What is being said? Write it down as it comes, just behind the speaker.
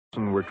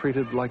were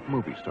treated like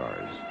movie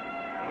stars.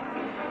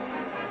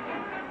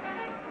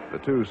 The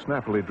two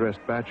snappily dressed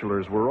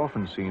bachelors were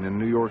often seen in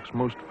New York's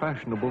most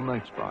fashionable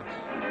night spots.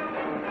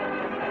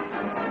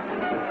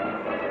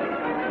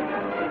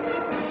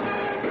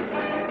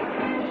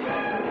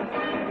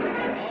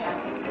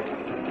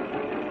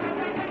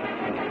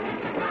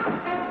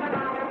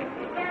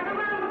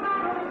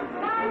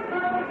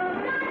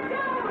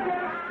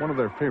 One of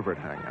their favorite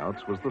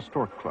hangouts was the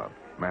Stork Club,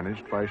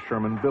 managed by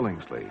Sherman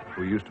Billingsley,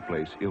 who used to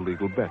place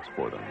illegal bets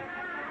for them.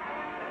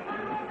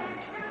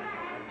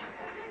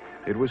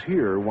 It was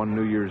here one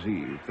New Year's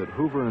Eve that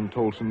Hoover and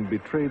Tolson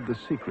betrayed the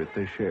secret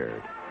they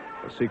shared,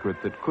 a secret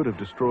that could have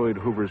destroyed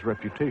Hoover's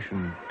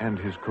reputation and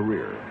his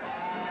career.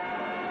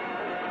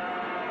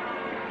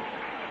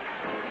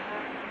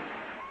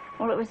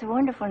 Well, it was a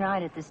wonderful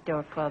night at the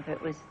Stork Club.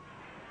 It was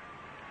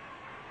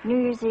New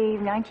Year's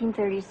Eve,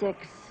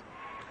 1936,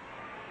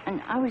 and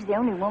I was the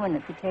only woman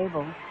at the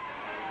table.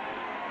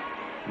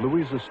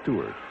 Louisa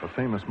Stewart, a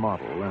famous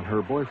model, and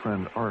her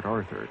boyfriend Art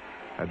Arthur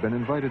had been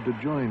invited to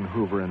join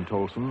Hoover and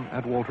Tolson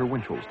at Walter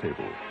Winchell's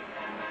table.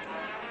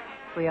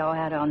 We all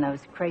had on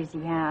those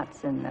crazy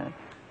hats and the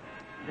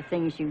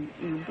things you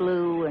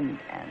blew, and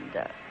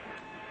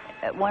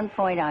at one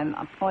point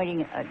I'm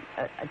pointing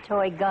a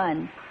toy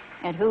gun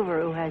at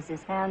Hoover, who has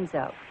his hands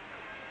up,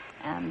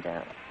 and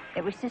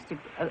it was just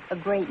a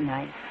great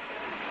night.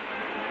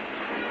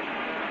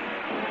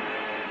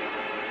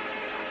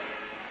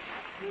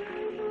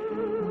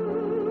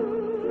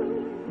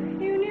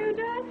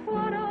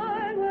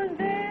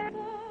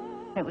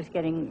 It was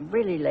getting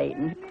really late,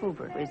 and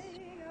Hoover was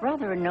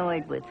rather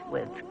annoyed with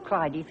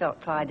Clyde. He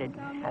felt Clyde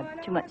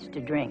had too much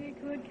to drink.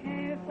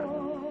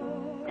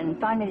 And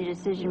finally the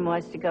decision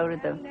was to go to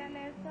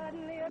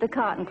the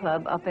Cotton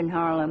Club up in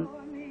Harlem.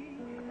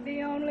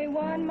 We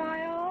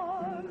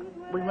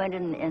went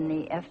in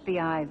the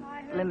FBI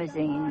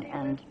limousine,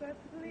 and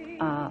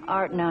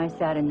Art and I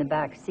sat in the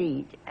back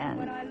seat,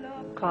 and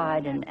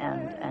Clyde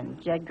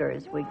and Jedgar,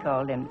 as we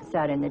called him,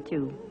 sat in the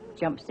two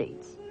jump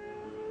seats.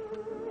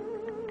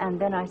 And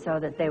then I saw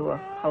that they were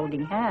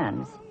holding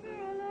hands.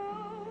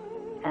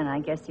 And I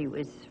guess he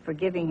was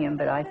forgiving him,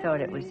 but I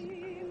thought it was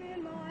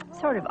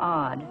sort of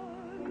odd.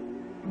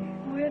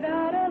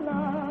 Without a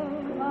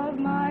love of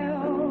my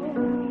own.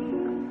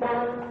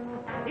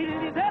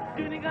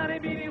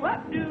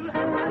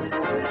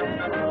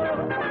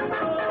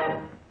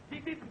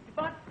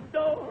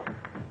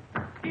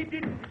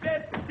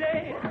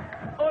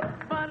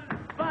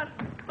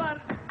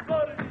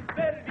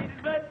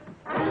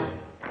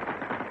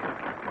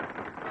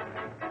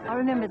 I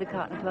remember the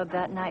Cotton Club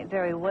that night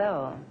very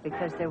well,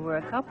 because there were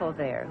a couple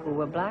there who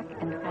were black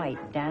and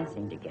white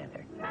dancing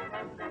together.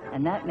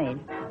 And that made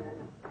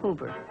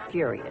Hoover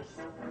furious.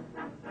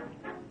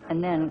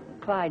 And then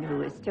Clyde, who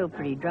was still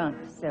pretty drunk,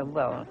 said,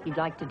 well, he'd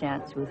like to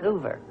dance with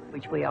Hoover,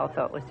 which we all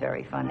thought was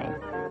very funny.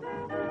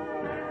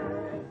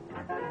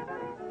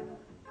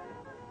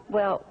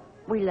 Well,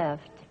 we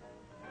left,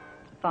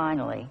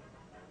 finally,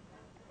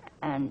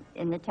 and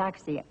in the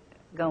taxi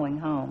going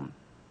home,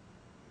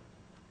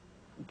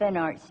 then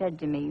Art said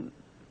to me,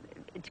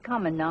 it's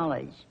common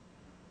knowledge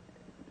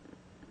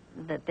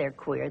that they're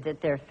queer, that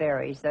they're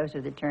fairies. Those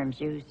are the terms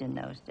used in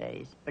those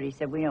days. But he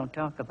said, we don't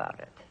talk about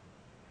it.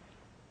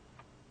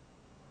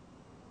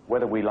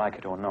 Whether we like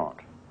it or not,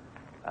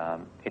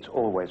 it's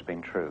always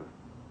been true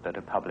that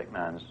a public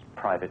man's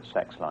private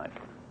sex life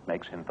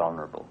makes him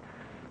vulnerable.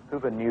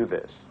 Hoover knew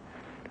this.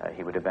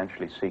 He would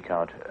eventually seek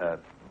out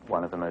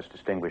one of the most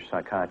distinguished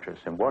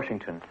psychiatrists in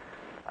Washington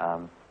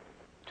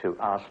to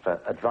ask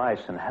for advice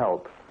and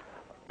help,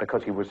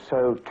 because he was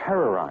so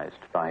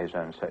terrorized by his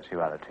own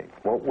sexuality.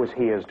 What was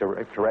he, as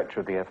director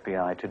of the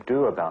FBI, to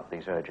do about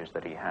these urges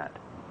that he had?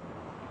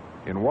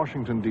 In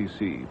Washington,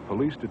 D.C.,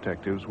 police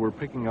detectives were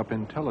picking up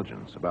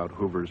intelligence about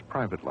Hoover's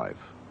private life.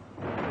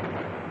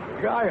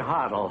 Guy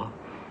Hoddle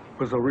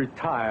was a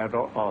retired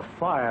or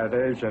fired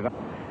agent.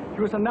 He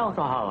was an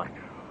alcoholic.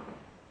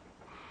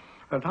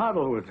 And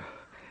Hoddle would,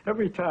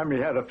 every time he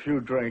had a few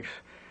drinks,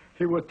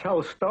 he would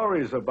tell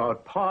stories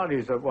about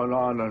parties that went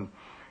on in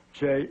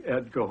J.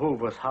 Edgar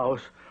Hoover's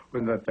house,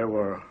 when that there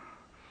were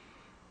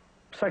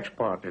sex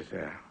parties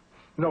there,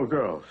 no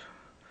girls.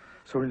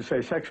 So when you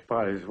say sex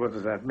parties, what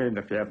does that mean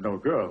if you have no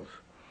girls?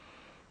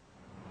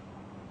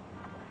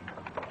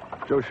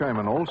 Joe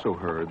Scheiman also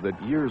heard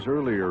that years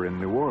earlier in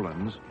New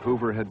Orleans,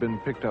 Hoover had been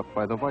picked up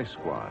by the Vice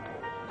Squad.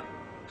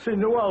 See,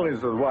 New Orleans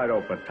is a wide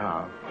open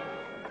town.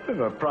 There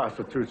were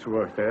prostitutes who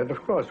worked there, and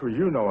of course, well,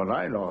 you know and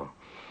I know.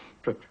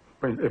 But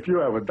if you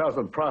have a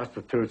dozen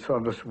prostitutes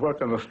on this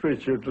work on the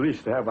streets, you'd at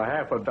least have a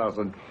half a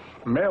dozen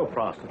male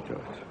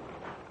prostitutes.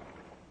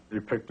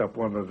 You picked up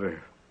one of the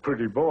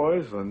pretty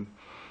boys, and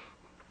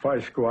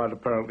Vice Squad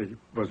apparently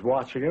was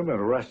watching him and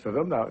arrested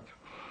him. Now,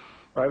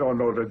 I don't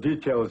know the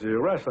details of the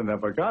arrest. I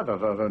never got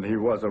it, other than he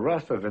was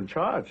arrested and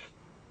charged.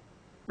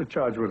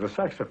 Charged with a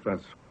sex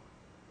offense.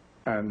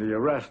 And the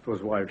arrest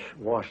was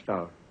washed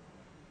out.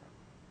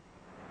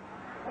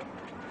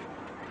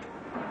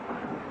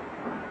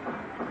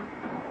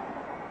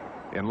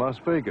 In Las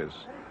Vegas,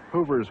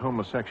 Hoover's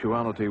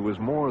homosexuality was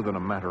more than a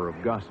matter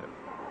of gossip.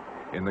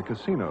 In the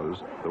casinos,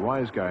 the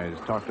wise guys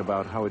talked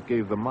about how it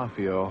gave the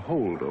mafia a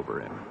hold over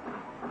him.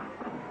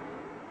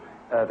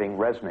 Irving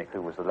Resnick,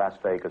 who was the Las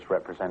Vegas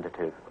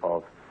representative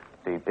of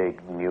the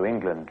big New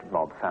England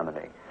mob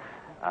family,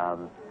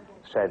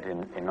 said in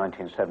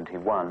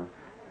 1971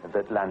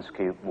 that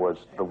Lansky was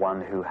the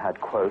one who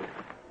had, quote,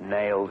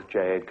 nailed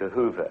J. Edgar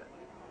Hoover.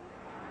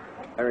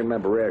 I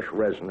remember Ash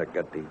Resnick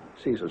at the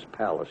Caesar's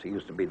Palace. He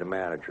used to be the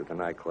manager of the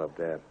nightclub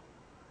there.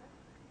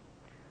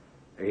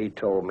 He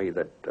told me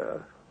that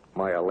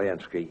Meyer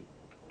Lansky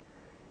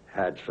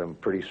had some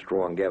pretty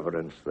strong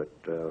evidence that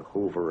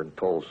Hoover and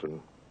Tolson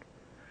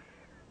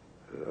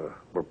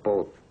were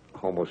both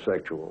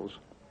homosexuals.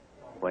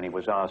 When he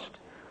was asked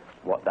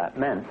what that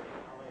meant,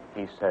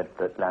 he said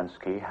that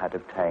Lansky had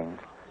obtained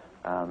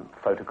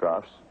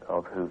photographs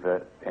of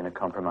Hoover in a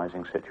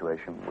compromising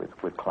situation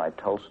with Clyde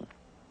Tolson.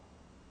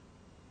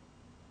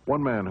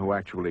 One man who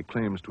actually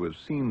claims to have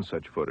seen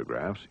such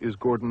photographs is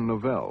Gordon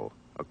Novell,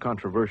 a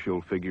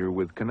controversial figure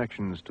with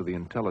connections to the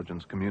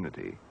intelligence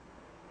community.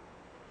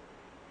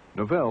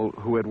 Novell,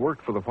 who had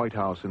worked for the White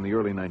House in the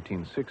early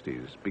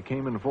 1960s,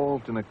 became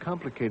involved in a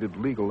complicated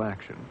legal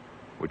action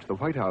which the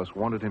White House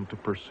wanted him to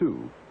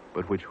pursue,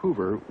 but which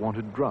Hoover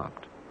wanted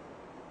dropped.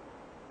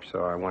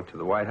 So I went to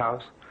the White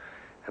House,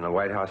 and the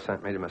White House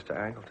sent me to Mr.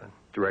 Angleton,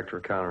 Director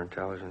of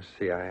Counterintelligence,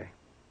 CIA.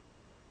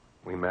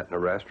 We met in a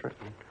restaurant,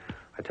 and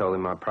I told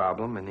him my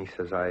problem, and he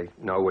says, I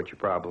know what your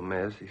problem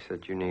is. He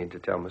said, you need to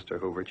tell Mr.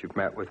 Hoover that you've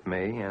met with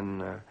me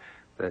and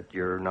that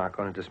you're not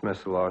going to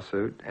dismiss the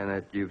lawsuit and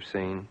that you've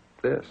seen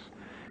this.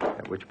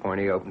 At which point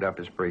he opened up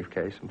his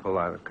briefcase and pulled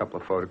out a couple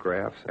of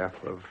photographs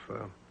of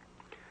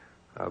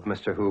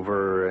Mr.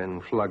 Hoover in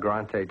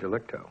flagrante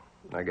delicto,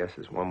 I guess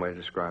is one way to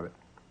describe it.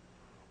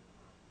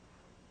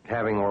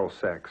 Having oral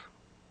sex.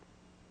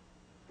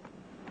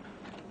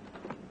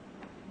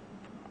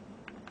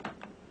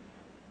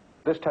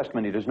 This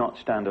testimony does not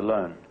stand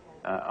alone.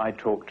 I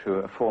talked to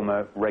a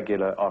former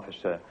regular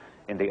officer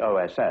in the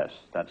OSS,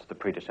 that's the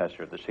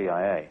predecessor of the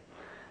CIA,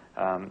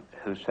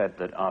 who said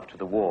that after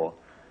the war,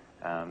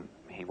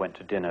 he went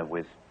to dinner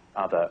with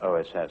other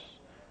OSS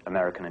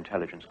American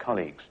intelligence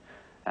colleagues,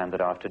 and that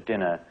after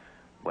dinner,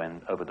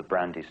 when over the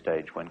brandy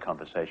stage, when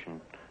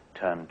conversation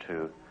turned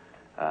to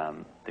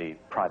the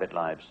private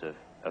lives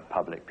of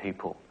public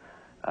people,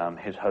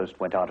 his host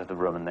went out of the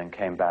room and then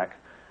came back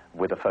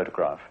with a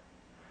photograph.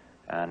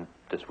 And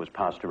this was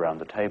passed around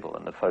the table,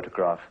 and the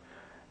photograph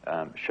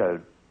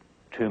showed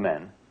two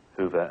men,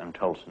 Hoover and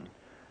Tolson,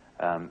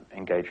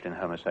 engaged in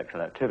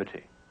homosexual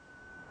activity.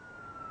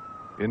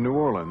 In New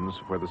Orleans,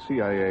 where the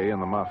CIA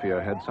and the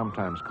Mafia had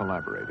sometimes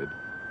collaborated,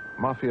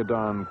 Mafia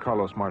Don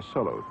Carlos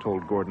Marcello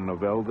told Gordon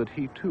Novell that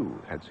he,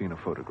 too, had seen a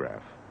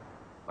photograph.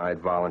 I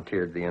had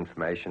volunteered the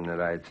information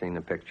that I had seen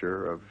a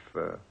picture of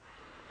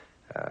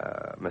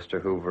Mr.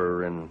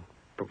 Hoover in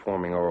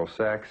performing oral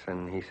sex,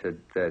 and he said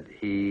that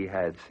he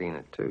had seen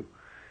it too,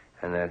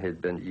 and that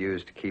had been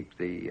used to keep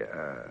the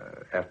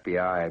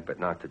FBI, but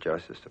not the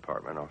Justice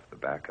Department, off the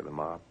back of the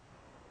mob.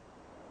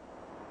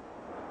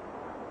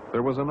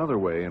 There was another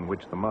way in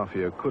which the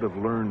Mafia could have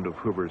learned of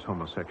Hoover's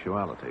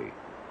homosexuality.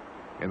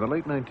 In the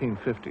late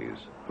 1950s,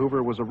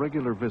 Hoover was a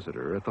regular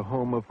visitor at the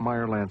home of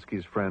Meyer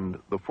Lansky's friend,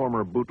 the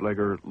former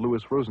bootlegger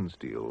Louis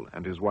Rosenstiel,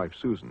 and his wife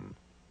Susan.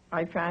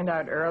 I found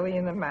out early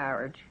in the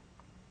marriage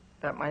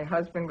that my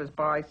husband was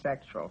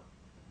bisexual.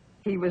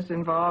 He was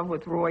involved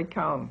with Roy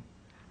Cohn,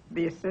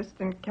 the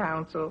assistant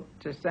counsel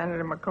to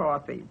Senator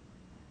McCarthy.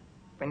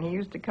 And he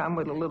used to come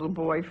with a little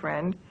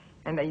boyfriend,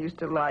 and they used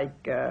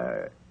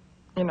to,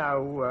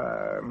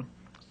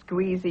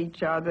 squeeze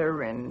each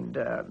other, and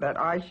that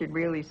I should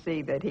really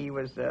see that he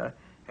was a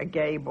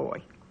gay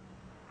boy.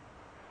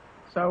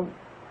 So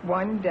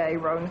one day,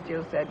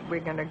 Rosenstiel said, we're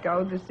going to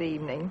go this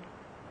evening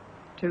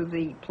to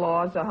the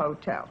Plaza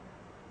Hotel.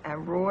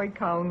 And Roy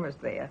Cohn was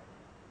there.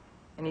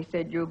 And he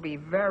said, you'll be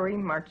very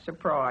much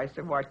surprised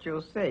at what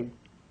you'll see.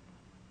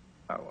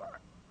 Oh,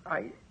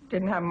 I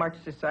didn't have much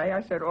to say.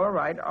 I said, all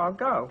right, I'll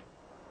go.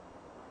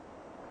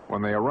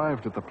 When they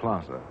arrived at the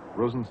plaza,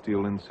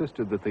 Rosenstiel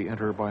insisted that they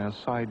enter by a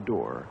side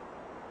door.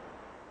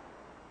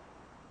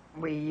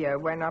 We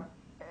went up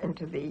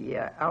into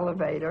the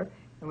elevator.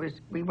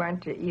 We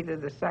went to either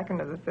the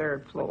second or the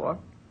third floor.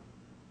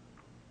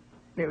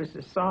 There was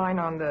a sign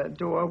on the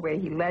door where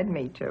he led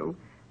me to,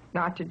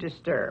 not to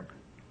disturb.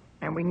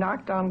 And we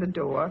knocked on the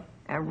door,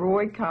 and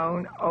Roy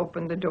Cohn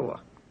opened the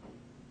door.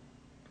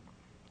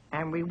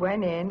 And we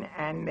went in,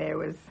 and there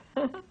was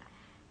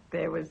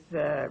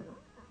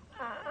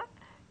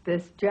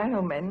this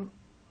gentleman.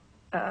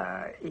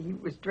 He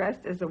was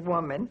dressed as a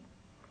woman,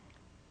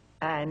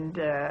 and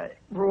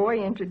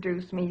Roy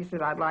introduced me. He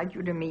said, I'd like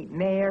you to meet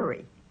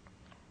Mary.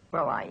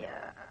 Well,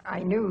 I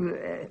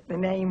knew the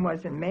name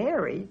wasn't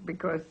Mary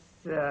because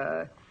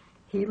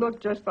he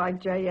looked just like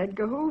J.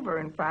 Edgar Hoover.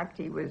 In fact,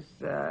 he was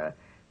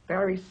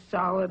very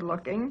solid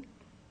looking,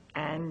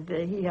 and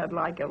he had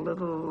like a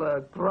little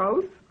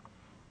growth,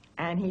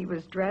 and he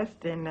was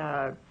dressed in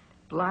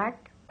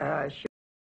black shirt.